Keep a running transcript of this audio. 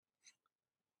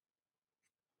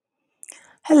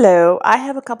Hello, I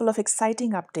have a couple of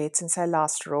exciting updates since I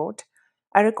last wrote.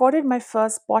 I recorded my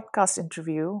first podcast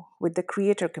interview with the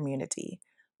creator community,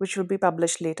 which will be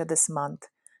published later this month.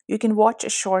 You can watch a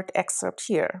short excerpt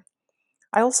here.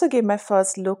 I also gave my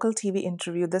first local TV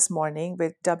interview this morning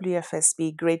with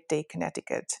WFSB Great Day,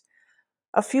 Connecticut.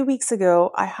 A few weeks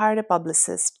ago, I hired a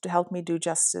publicist to help me do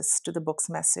justice to the book's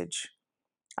message.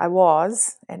 I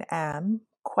was, and am,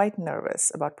 quite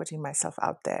nervous about putting myself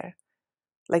out there.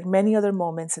 Like many other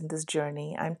moments in this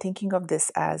journey, I'm thinking of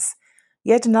this as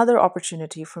yet another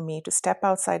opportunity for me to step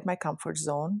outside my comfort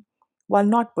zone while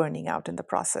not burning out in the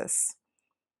process.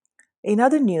 In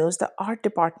other news, the art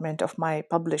department of my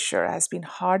publisher has been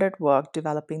hard at work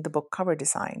developing the book cover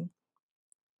design.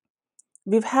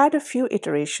 We've had a few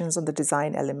iterations on the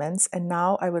design elements, and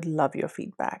now I would love your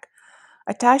feedback.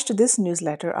 Attached to this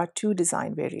newsletter are two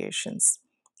design variations.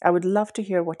 I would love to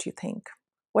hear what you think.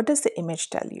 What does the image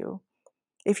tell you?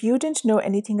 If you didn't know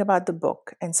anything about the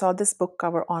book and saw this book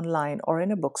cover online or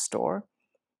in a bookstore,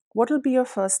 what will be your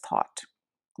first thought?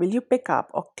 Will you pick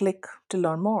up or click to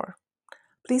learn more?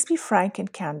 Please be frank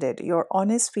and candid. Your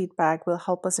honest feedback will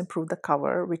help us improve the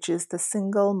cover, which is the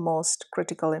single most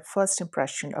critical first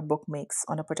impression a book makes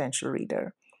on a potential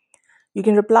reader. You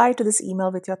can reply to this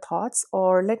email with your thoughts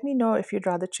or let me know if you'd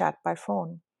rather chat by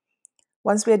phone.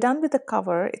 Once we are done with the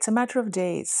cover, it's a matter of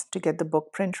days to get the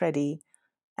book print ready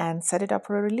and set it up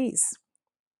for a release.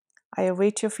 I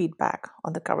await your feedback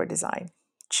on the cover design.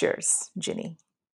 Cheers, Ginny.